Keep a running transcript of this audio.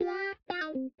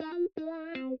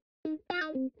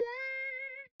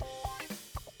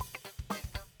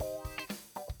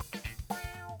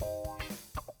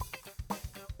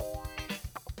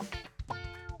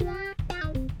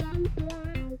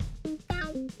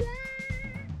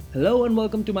Hello and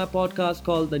welcome to my podcast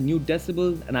called The New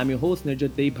Decibels, and I'm your host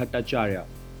Nirjat Dev Bhattacharya.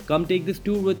 Come take this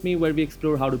tour with me where we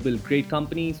explore how to build great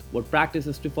companies, what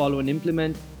practices to follow and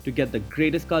implement to get the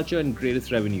greatest culture and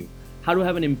greatest revenue, how to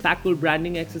have an impactful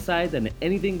branding exercise, and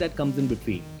anything that comes in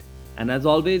between. And as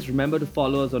always, remember to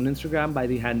follow us on Instagram by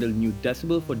the handle New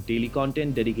Decibel for daily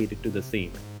content dedicated to the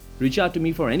same. Reach out to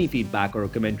me for any feedback or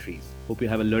commentaries. Hope you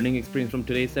have a learning experience from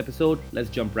today's episode. Let's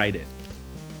jump right in.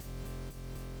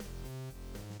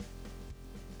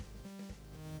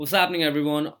 What's happening,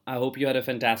 everyone? I hope you had a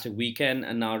fantastic weekend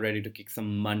and now ready to kick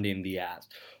some Monday in the ass.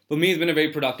 For me, it's been a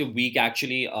very productive week,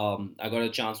 actually. I got a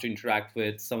chance to interact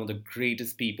with some of the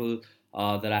greatest people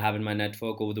that I have in my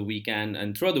network over the weekend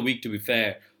and throughout the week, to be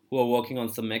fair, who are working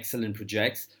on some excellent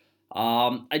projects.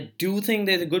 I do think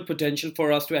there's a good potential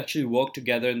for us to actually work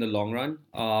together in the long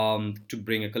run to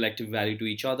bring a collective value to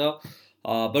each other.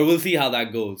 But we'll see how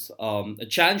that goes. A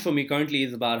challenge for me currently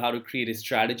is about how to create a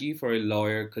strategy for a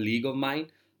lawyer colleague of mine,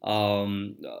 a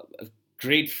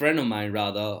great friend of mine,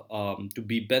 rather, to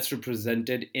be best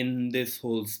represented in this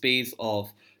whole space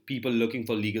of people looking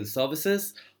for legal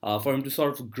services, for him to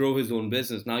sort of grow his own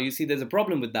business. Now, you see, there's a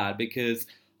problem with that because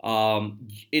in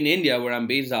India, where I'm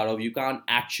based out of, you can't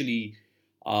actually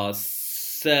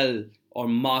sell or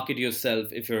market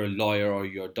yourself if you're a lawyer or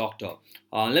you're a doctor.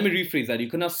 Let me rephrase that.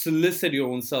 You cannot solicit your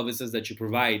own services that you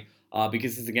provide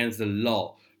because it's against the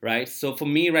law, right? So for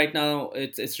me right now,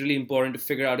 it's really important to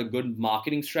figure out a good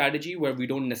marketing strategy where we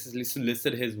don't necessarily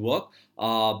solicit his work,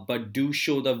 but do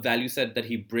show the value set that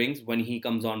he brings when he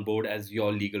comes on board as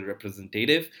your legal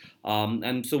representative,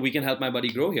 and so we can help my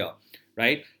buddy grow here,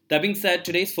 right? That being said,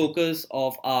 today's focus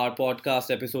of our podcast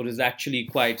episode is actually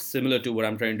quite similar to what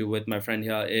I'm trying to do with my friend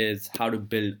here is how to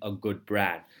build a good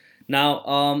brand.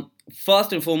 Now,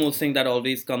 first and foremost thing that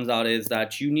always comes out is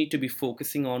that you need to be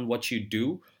focusing on what you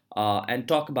do and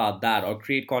talk about that or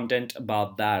create content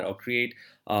about that or create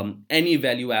any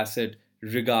value asset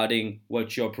regarding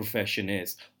what your profession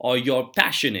is or your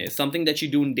passion is, something that you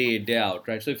do day in, day out,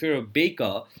 right? So if you're a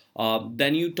baker,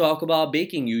 then you talk about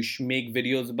baking. You make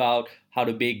videos about how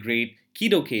to bake great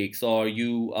keto cakes, or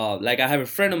you like I have a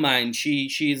friend of mine. She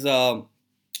has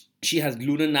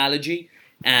gluten allergy,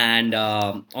 and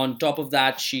on top of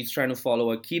that, she's trying to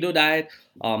follow a keto diet.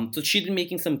 So she's been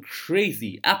making some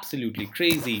crazy, absolutely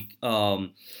crazy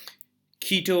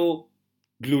keto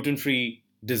gluten-free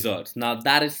desserts. Now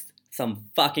that is some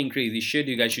fucking crazy shit.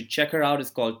 You guys should check her out. It's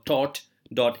called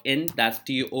Torte.in. That's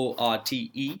TORTE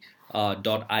 .in.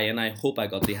 I hope I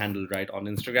got the handle right on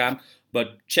Instagram.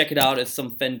 But check it out. It's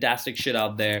some fantastic shit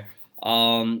out there.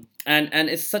 And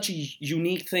it's such a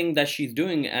unique thing that she's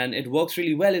doing, and it works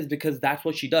really well. Is because that's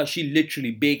what she does. She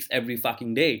literally bakes every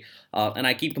fucking day. And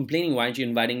I keep complaining, why aren't you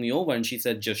inviting me over? And she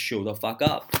said, just show the fuck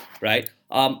up, right?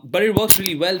 But it works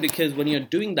really well because when you're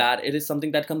doing that, it is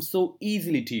something that comes so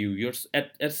easily to you. You're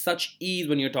at such ease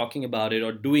when you're talking about it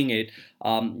or doing it,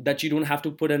 that you don't have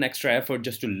to put an extra effort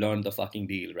just to learn the fucking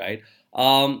deal, right?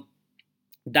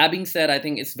 That being said, I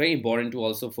think it's very important to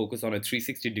also focus on a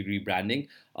 360-degree branding,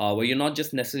 where you're not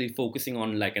just necessarily focusing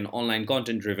on like an online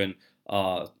content driven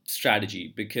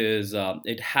strategy, because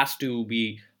it has to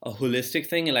be a holistic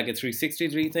thing, like a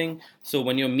 360-degree thing. So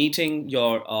when you're meeting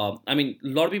your, I mean, a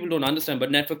lot of people don't understand, but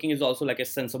networking is also like a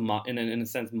sense of, in a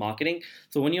sense, marketing.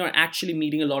 So when you're actually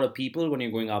meeting a lot of people, when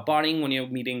you're going out partying, when you're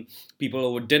meeting people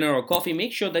over dinner or coffee,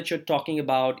 make sure that you're talking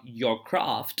about your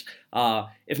craft,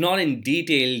 if not in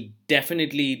detail,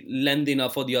 definitely length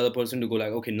enough for the other person to go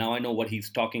like, okay, now I know what he's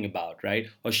talking about, right?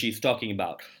 Or she's talking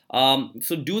about.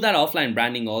 So do that offline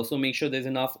branding also. Make sure there's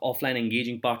enough offline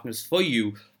engaging partners for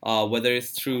you, whether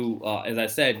it's through, as I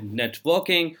said,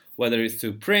 networking, whether it's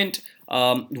through print,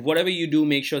 whatever you do,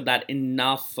 make sure that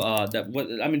enough, below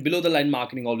the line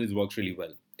marketing always works really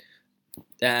well.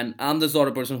 And I'm the sort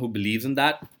of person who believes in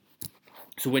that.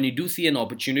 So when you do see an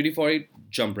opportunity for it,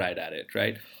 jump right at it,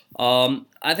 right?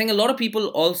 I think a lot of people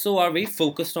also are very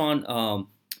focused on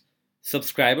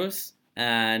subscribers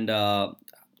and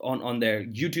on their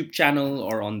YouTube channel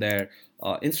or on their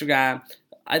Instagram.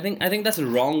 I think that's a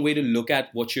wrong way to look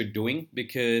at what you're doing,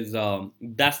 because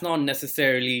that's not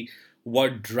necessarily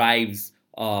what drives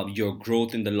your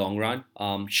growth in the long run.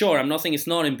 Sure, I'm not saying it's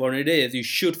not important. It is. You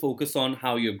should focus on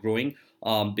how you're growing,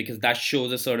 because that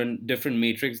shows a certain different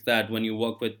matrix that when you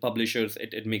work with publishers,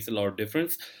 it makes a lot of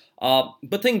difference.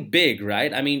 But think big,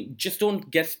 right? I mean, just don't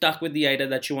get stuck with the idea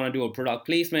that you want to do a product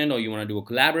placement or you want to do a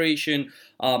collaboration,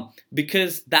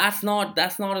 because that's not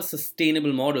a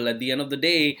sustainable model. At the end of the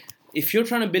day, if you're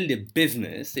trying to build a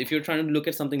business, if you're trying to look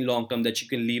at something long term that you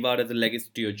can leave out as a legacy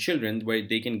to your children where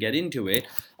they can get into it,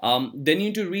 then you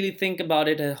need to really think about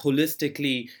it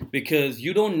holistically, because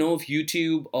you don't know if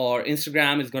YouTube or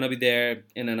Instagram is going to be there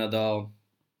in another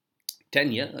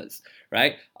 10 years,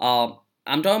 right?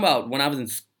 I'm talking about when I was in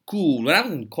school, when I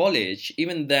was in college,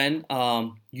 even then,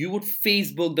 you would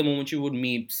Facebook the moment you would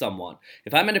meet someone.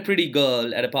 If I met a pretty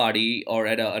girl at a party or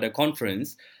at a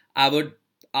conference, I would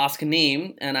ask a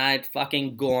name and I'd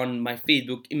fucking go on my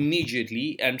Facebook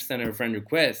immediately and send her a friend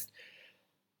request.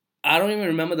 I don't even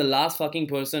remember the last fucking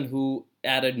person who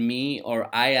added me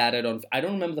or I added on. I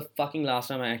don't remember the fucking last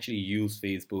time I actually used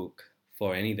Facebook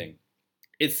for anything.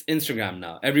 It's Instagram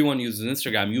now. Everyone uses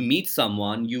Instagram. You meet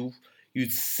someone, you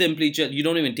simply just, you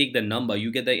don't even take their number.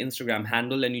 You get their Instagram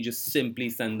handle and you just simply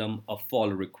send them a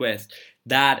follow request.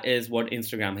 That is what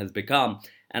Instagram has become.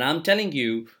 And I'm telling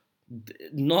you,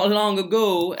 not long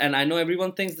ago, and I know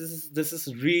everyone thinks this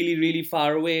is really really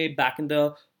far away back in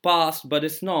the past, but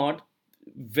it's not.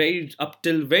 Very up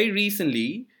till very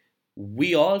recently,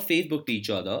 we all Facebooked each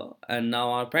other, and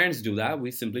now our parents do that.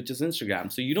 We simply just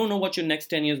Instagram. So you don't know what your next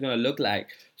 10 years is going to look like.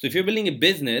 So if you're building a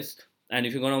business and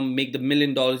if you're going to make the $1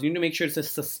 million, you need to make sure it's a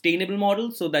sustainable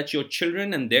model so that your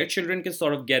children and their children can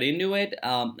sort of get into it,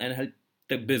 and help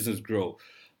the business grow,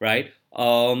 right?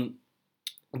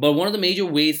 But one of the major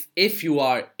ways, if you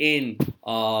are in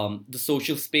the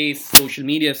social space, social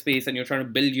media space, and you're trying to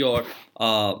build your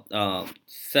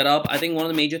setup, I think one of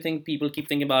the major things people keep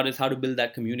thinking about is how to build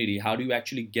that community. How do you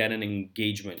actually get an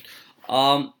engagement?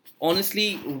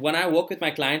 Honestly, when I work with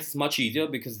my clients, it's much easier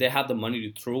because they have the money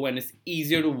to throw, and it's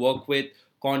easier to work with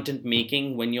content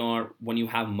making when you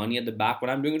have money at the back. When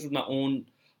I'm doing it with my own,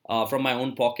 from my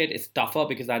own pocket, it's tougher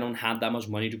because I don't have that much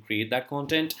money to create that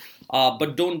content.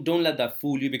 But don't let that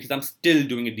fool you, because I'm still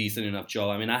doing a decent enough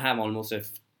job. I mean, I have almost a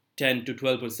 10 to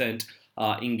 12%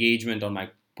 engagement on my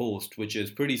post, which is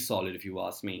pretty solid if you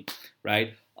ask me,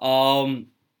 right? But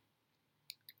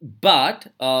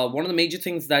one of the major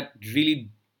things that really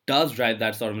does drive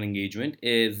that sort of engagement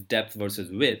is depth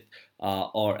versus width,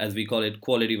 or as we call it,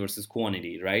 quality versus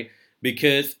quantity, right?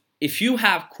 Because if you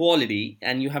have quality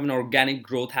and you have an organic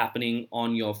growth happening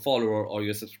on your follower or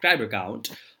your subscriber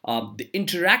count, the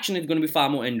interaction is going to be far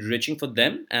more enriching for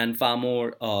them and far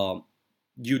more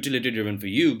utility driven for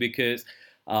you, because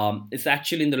it's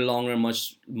actually in the long run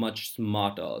much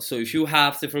smarter. So if you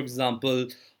have, say for example,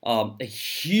 a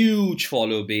huge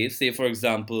follower base, say for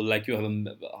example, like you have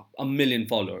a million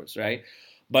followers, right?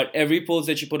 But every post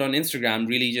that you put on Instagram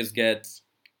really just gets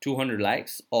 200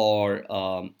 likes, or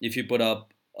if you put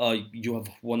up, you have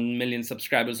 1 million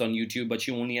subscribers on YouTube, but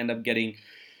you only end up getting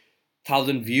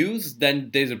 1,000 views, then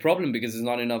there's a problem because there's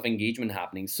not enough engagement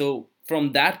happening. So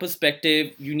from that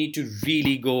perspective, you need to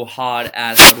really go hard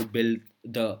at how to build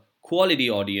the quality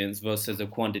audience versus a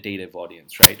quantitative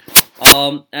audience, right?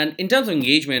 And in terms of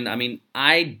engagement, I mean,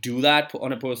 I do that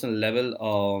on a personal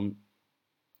level.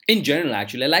 In general,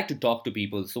 actually, I like to talk to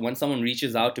people. So when someone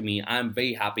reaches out to me, I'm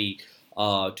very happy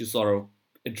to sort of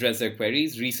address their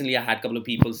queries. Recently, I had a couple of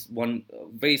people. One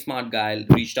very smart guy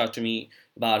reached out to me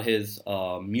about his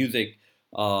music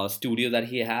studio that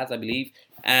he has, I believe.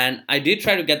 And I did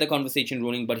try to get the conversation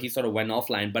rolling, but he sort of went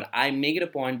offline. But I make it a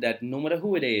point that no matter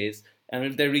who it is, and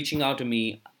if they're reaching out to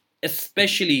me,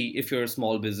 especially if you're a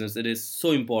small business, it is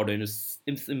so important.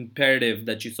 It's imperative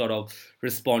that you sort of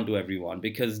respond to everyone,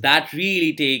 because that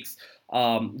really takes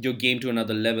your game to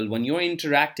another level. When you're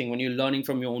interacting, when you're learning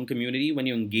from your own community, when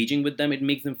you're engaging with them, it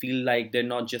makes them feel like they're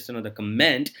not just another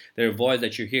comment, they're a voice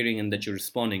that you're hearing and that you're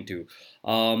responding to.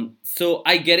 So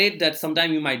I get it that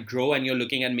sometimes you might grow and you're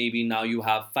looking at, maybe now you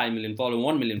have 5 million followers,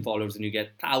 1 million followers, and you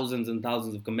get thousands and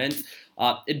thousands of comments.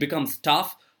 It becomes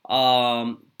tough.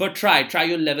 But try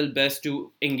your level best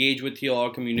to engage with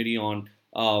your community on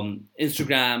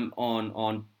Instagram,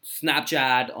 on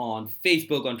Snapchat, on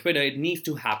Facebook, on Twitter. It needs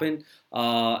to happen,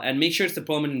 and make sure it's a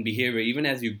permanent behavior. Even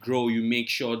as you grow, you make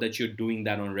sure that you're doing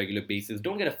that on a regular basis.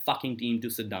 Don't get a fucking team to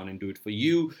sit down and do it for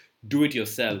you. Do it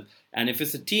yourself. And if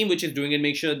it's a team which is doing it,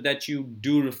 make sure that you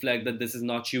do reflect that this is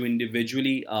not you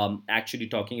individually actually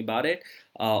talking about it,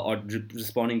 or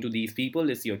responding to these people.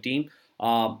 It's your team.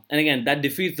 And again, that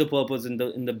defeats the purpose in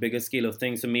the bigger scale of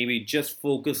things. So maybe just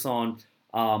focus on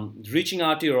reaching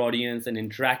out to your audience and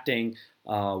interacting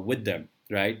with them,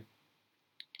 right?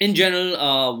 In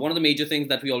general, one of the major things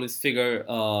that we always figure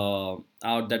out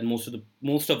that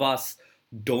most of us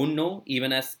don't know,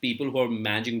 even as people who are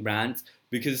managing brands,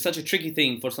 because it's such a tricky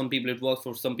thing. For some people it works,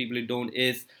 for some people it don't.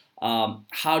 Is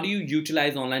how do you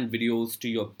utilize online videos to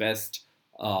your best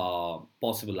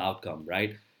possible outcome,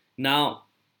 right? Now,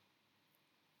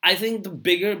 I think the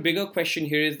bigger question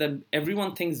here is that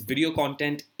everyone thinks video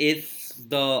content is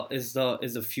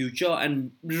the future,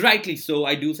 and rightly so.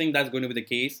 I do think that's going to be the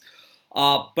case.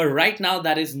 But right now,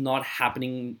 that is not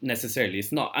happening necessarily.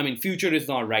 It's not. I mean, future is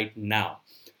not right now.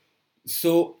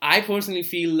 So I personally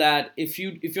feel that if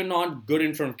you're not good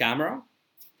in front of camera,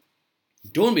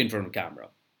 don't be in front of camera.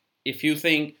 If you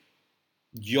think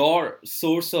your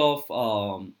source of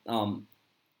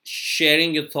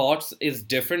sharing your thoughts is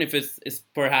different, if it's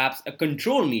perhaps a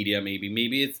control media,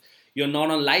 maybe it's you're not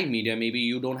on live media, maybe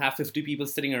you don't have 50 people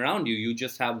sitting around you, you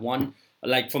just have one.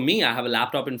 Like for me, I have a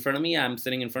laptop in front of me, I'm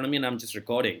sitting in front of me and I'm just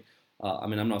recording. I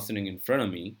mean, I'm not sitting in front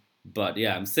of me, but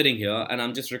yeah, I'm sitting here and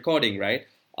I'm just recording, right?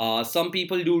 Some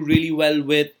people do really well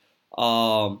with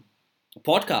um,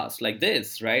 podcasts like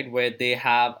this, right, where they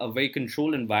have a very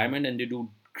controlled environment and they do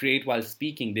great while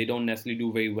speaking. They don't necessarily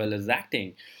do very well as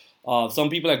acting. Some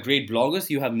people are great bloggers.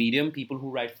 You have Medium, people who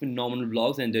write phenomenal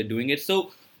blogs, and they're doing it.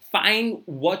 So find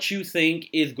what you think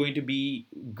is going to be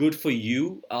good for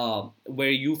you,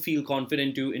 where you feel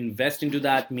confident to invest into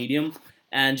that medium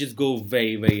and just go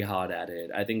very, very hard at it.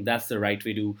 I think that's the right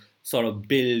way to sort of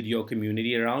build your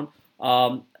community around.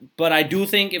 Um, but I do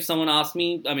think if someone asks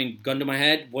me, I mean, gun to my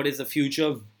head, what is the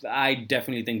future? I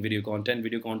definitely think video content.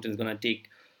 Video content is going to take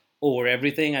over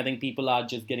everything. I think people are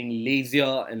just getting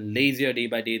lazier and lazier day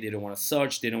by day. They don't want to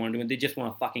search. They don't want to do it. They just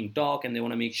want to fucking talk, and they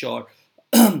want to make sure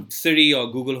Siri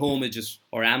or Google Home is just,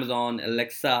 or Amazon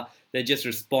Alexa, they're just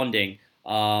responding.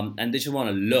 And they just want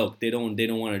to look. They don't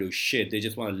want to do shit. They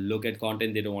just want to look at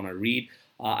content. They don't want to read.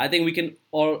 I think we can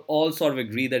all sort of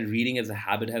agree that reading as a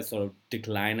habit has sort of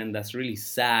declined, and that's really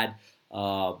sad.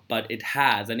 But it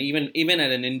has, and even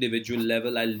at an individual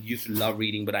level, I used to love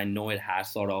reading, but I know it has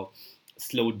sort of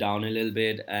slowed down a little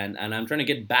bit, and I'm trying to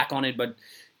get back on it. But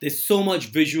there's so much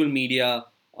visual media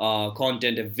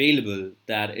content available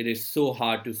that it is so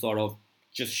hard to sort of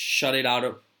just shut it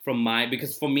out from my,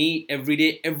 because for me every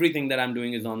day everything that I'm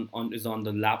doing is on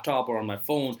the laptop or on my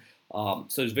phone.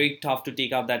 So it's very tough to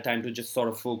take out that time to just sort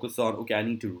of focus on, okay, I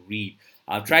need to read.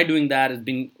 I've tried doing that. It's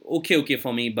been okay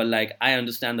for me, but like I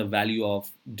understand the value of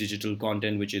digital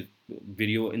content, which is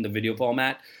video in the video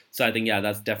format. So I think yeah,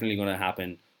 that's definitely going to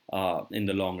happen in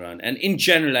the long run. And in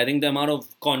general, I think the amount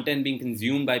of content being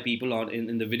consumed by people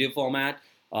in the video format,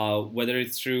 whether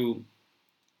it's through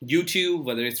YouTube,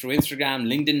 whether it's through Instagram,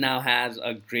 LinkedIn now has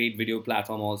a great video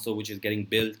platform also, which is getting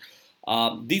built.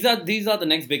 These are the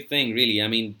next big thing, really. I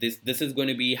mean, this is going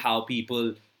to be how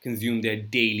people consume their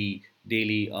daily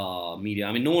media.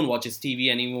 I mean, no one watches TV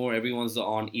anymore. Everyone's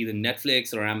on either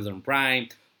Netflix or Amazon Prime.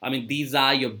 I mean, these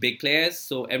are your big players.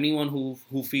 So anyone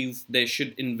who feels they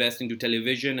should invest into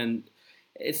television, and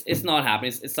it's not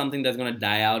happening. It's something that's going to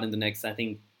die out in the next, I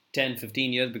think,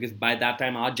 10-15 years, because by that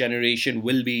time our generation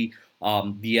will be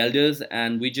the elders,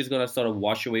 and we're just gonna sort of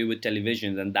wash away with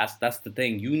televisions. And that's the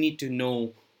thing. You need to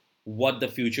know what the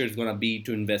future is gonna be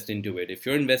to invest into it. If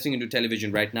you're investing into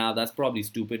television right now, that's probably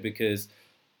stupid, because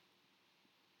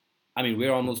I mean,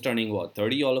 we're almost turning what,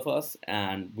 30, all of us,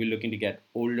 and we're looking to get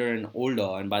older and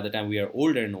older. And by the time we are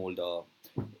older and older,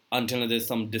 until there's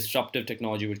some disruptive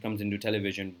technology which comes into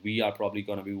television, we are probably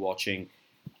going to be watching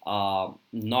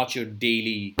not your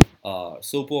daily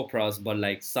soap operas, but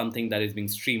like something that is being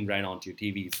streamed right onto your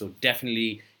TV. So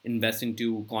definitely invest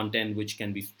into content which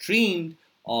can be streamed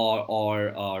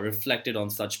or reflected on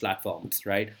such platforms,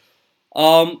 right?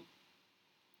 Um,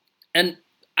 and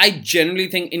I generally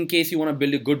think, in case you want to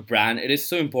build a good brand, it is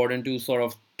so important to sort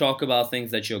of talk about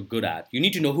things that you're good at. You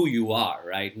need to know who you are,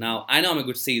 right? Now, I know I'm a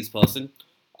good salesperson.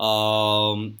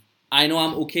 Um, I know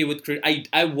I'm okay with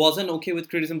I wasn't okay with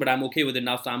criticism, but I'm okay with it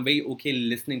now. So I'm very okay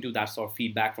listening to that sort of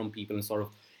feedback from people and sort of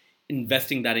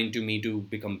investing that into me to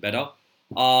become better.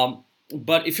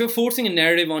 But if you're forcing a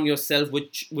narrative on yourself,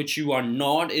 which you are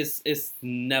not, is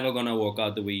never gonna work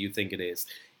out the way you think it is.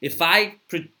 If I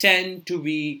pretend to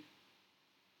be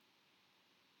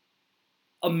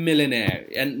a millionaire,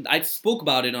 and I spoke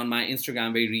about it on my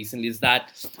Instagram very recently, is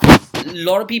that a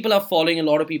lot of people are following a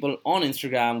lot of people on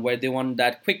Instagram where they want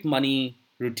that quick money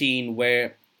routine,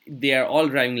 where they are all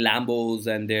driving Lambos,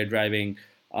 and they're driving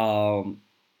um,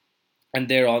 and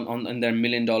they're on their $1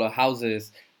 million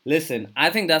houses. Listen,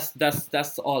 I think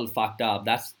that's all fucked up.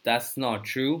 That's not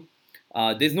true.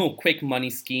 There's no quick money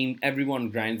scheme.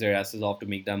 Everyone grinds their asses off to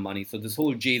make that money. So this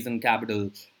whole Jason Capital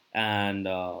and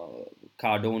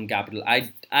Cardone Capital,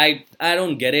 I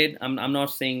don't get it. I'm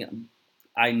not saying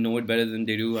I know it better than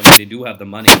they do. I mean, they do have the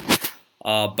money,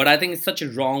 but I think it's such a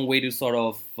wrong way to sort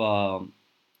of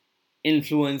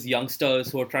influence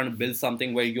youngsters who are trying to build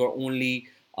something where you're only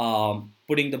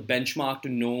putting the benchmark to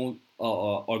know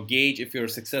or gauge if you're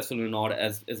successful or not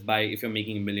as by if you're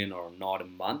making a million or not a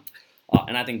month.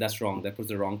 And I think that's wrong. That puts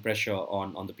the wrong pressure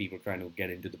on the people trying to get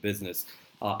into the business,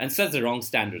 and sets the wrong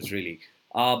standards, really.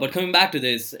 But coming back to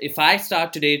this, if I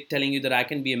start today telling you that I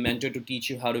can be a mentor to teach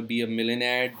you how to be a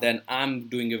millionaire, then I'm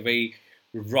doing a very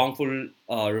wrongful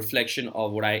reflection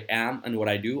of what I am and what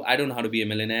I do. I don't know how to be a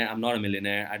millionaire. I'm not a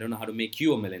millionaire. I don't know how to make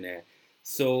you a millionaire.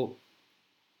 So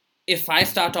if I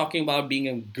start talking about being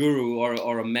a guru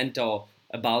or a mentor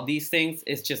about these things,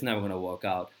 it's just never going to work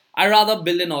out. I rather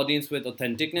build an audience with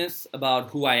authenticness about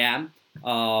who I am,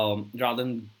 rather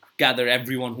than gather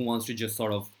everyone who wants to just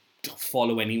sort of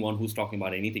follow anyone who's talking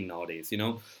about anything nowadays.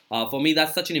 For me,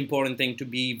 that's such an important thing to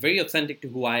be very authentic to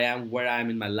who I am, where I am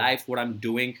in my life, what I'm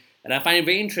doing. And I find it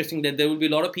very interesting that there will be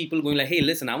a lot of people going like, "Hey,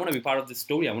 listen, I want to be part of this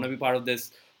story. I want to be part of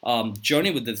this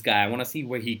journey with this guy. I want to see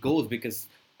where he goes because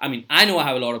I mean, I know I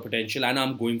have a lot of potential. I know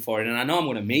I'm going for it, and I know I'm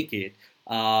going to make it.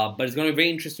 But it's going to be very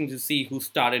interesting to see who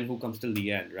started and who comes till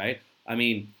the end, right? I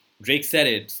mean, Drake said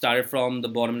it. Started from the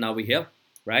bottom, now we're here,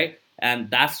 right? And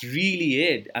that's really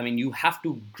it. I mean, you have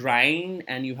to grind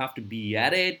and you have to be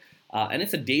at it, and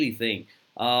it's a daily thing.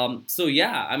 So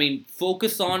yeah, I mean,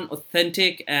 focus on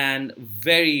authentic and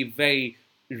very, very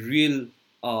real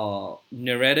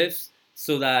narratives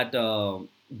so that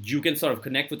you can sort of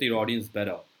connect with your audience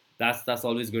better. That's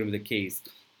always going to be the case.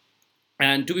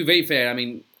 And to be very fair, I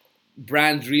mean,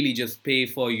 brands really just pay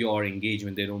for your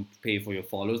engagement. They don't pay for your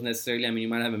followers necessarily. I mean, you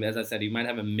might have, as I said, you might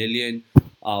have a million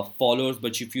followers,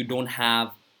 but if you don't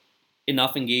have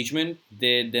enough engagement,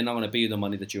 they're not going to pay you the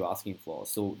money that you're asking for.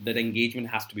 So that engagement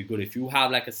has to be good. If you have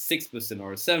like a 6%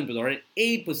 or a 7% or an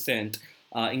 8%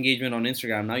 engagement on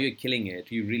Instagram, now you're killing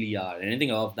it. You really are. And anything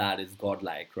above that is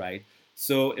godlike, right?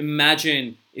 So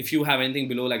imagine if you have anything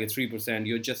below like a 3%,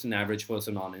 you're just an average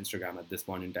person on Instagram at this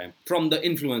point in time. From the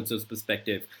influencer's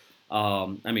perspective,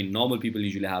 I mean, normal people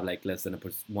usually have like less than a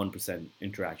 1%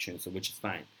 interaction, so which is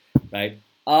fine, right?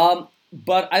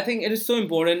 But I think it is so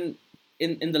important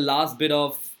in the last bit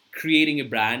of creating a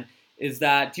brand is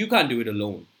that you can't do it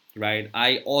alone, right?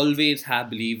 I always have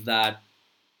believed that.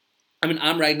 I mean,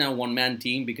 I'm right now one man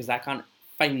team because I can't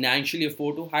financially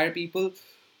afford to hire people.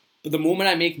 But the moment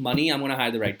I make money, I'm going to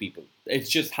hire the right people. It's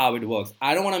just how it works.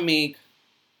 I don't want to make,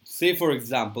 say, for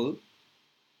example,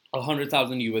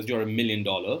 100,000 USD or $1 million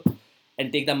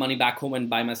and take that money back home and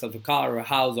buy myself a car or a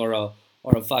house or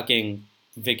a fucking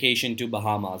vacation to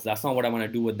Bahamas. That's not what I want to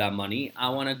do with that money. I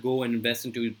want to go and invest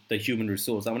into the human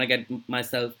resource. I want to get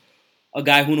myself a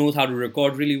guy who knows how to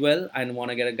record really well. I want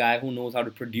to get a guy who knows how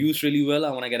to produce really well. I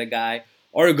want to get a guy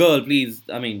or a girl, please.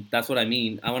 I mean, that's what I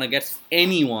mean. I want to get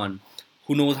anyone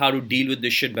who knows how to deal with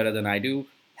this shit better than I do.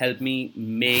 Help me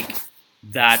make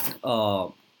that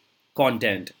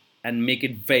content and make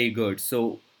it very good.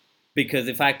 So, because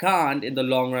if I can't, in the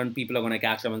long run, people are going to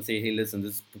catch up and say, hey, listen,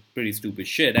 this is pretty stupid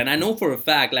shit. And I know for a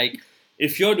fact, like,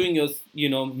 if you're doing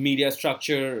your, media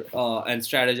structure and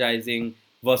strategizing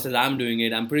versus I'm doing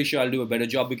it, I'm pretty sure I'll do a better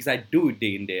job because I do it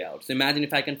day in, day out. So imagine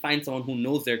if I can find someone who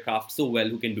knows their craft so well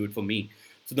who can do it for me.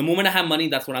 So the moment I have money,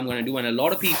 that's what I'm going to do. And a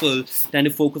lot of people tend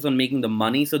to focus on making the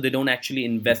money so they don't actually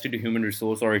invest into human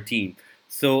resource or a team.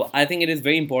 So I think it is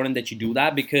very important that you do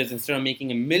that because instead of making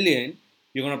a million,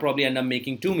 you're going to probably end up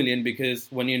making 2 million because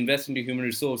when you invest into human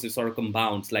resource, it sort of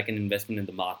compounds like an investment in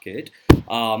the market.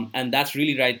 And that's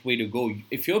really the right way to go.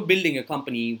 If you're building a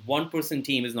company, one person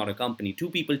team is not a company. Two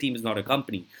people team is not a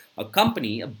company. A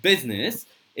company, a business,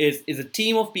 is a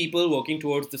team of people working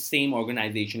towards the same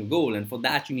organization goal. And for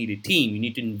that, you need a team. You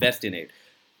need to invest in it.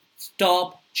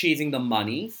 Stop chasing the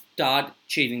money. Start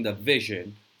chasing the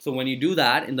vision. So when you do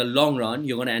that, in the long run,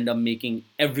 you're going to end up making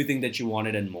everything that you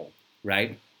wanted and more,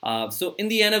 right? So in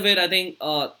the end of it, I think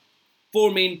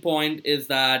four main point is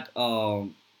that how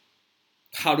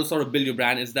to sort of build your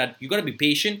brand is that you got to be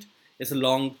patient. It's a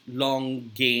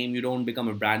long game. You don't become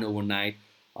a brand overnight.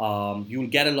 You'll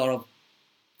get a lot of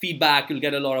feedback. You'll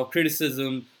get a lot of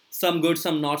criticism. Some good,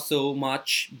 some not so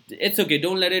much. It's okay.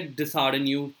 Don't let it dishearten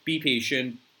you. Be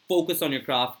patient. Focus on your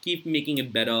craft. Keep making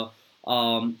it better.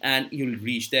 And you'll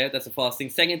reach there. That's the first thing.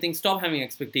 Second thing, stop having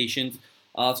expectations.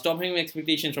 Stop having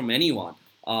expectations from anyone.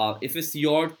 If it's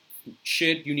your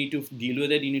shit, you need to deal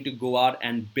with it. You need to go out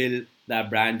and build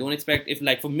that brand. Don't expect, if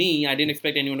like for me, I didn't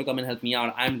expect anyone to come and help me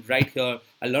out. I'm right here.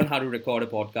 I learned how to record a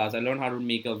podcast. I learned how to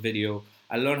make a video.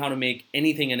 I learned how to make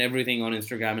anything and everything on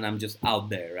Instagram, and I'm just out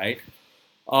there, right?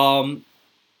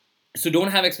 So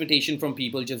don't have expectation from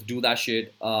people. Just do that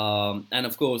shit. And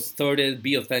of course, third is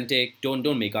be authentic.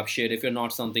 Don't make up shit. If you're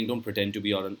not something, don't pretend to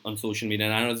be on social media.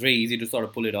 And I know it's very easy to sort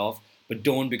of pull it off, but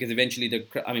don't, because eventually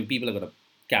people are gonna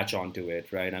catch on to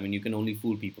it, right? I mean, you can only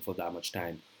fool people for that much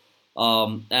time.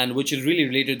 And which is really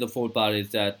related to the fourth part is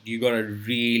that you gotta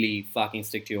really fucking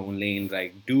stick to your own lane.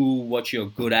 Like, do what you're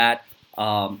good at.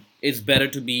 It's better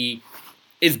to be,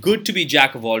 it's good to be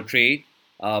jack of all trade,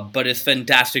 but it's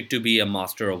fantastic to be a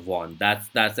master of one.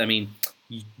 That's I mean,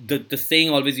 the saying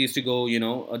always used to go,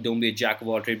 don't be a jack of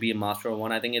all trade, be a master of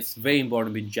one. I think it's very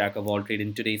important to be jack of all trade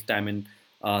in today's time and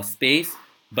space,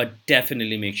 but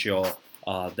definitely make sure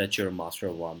that you're a master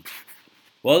of one.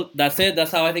 Well, that's it.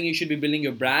 That's how I think you should be building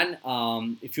your brand.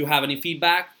 If you have any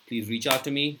feedback, please reach out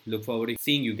to me. Look forward to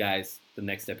seeing you guys the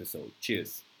next episode.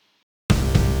 Cheers.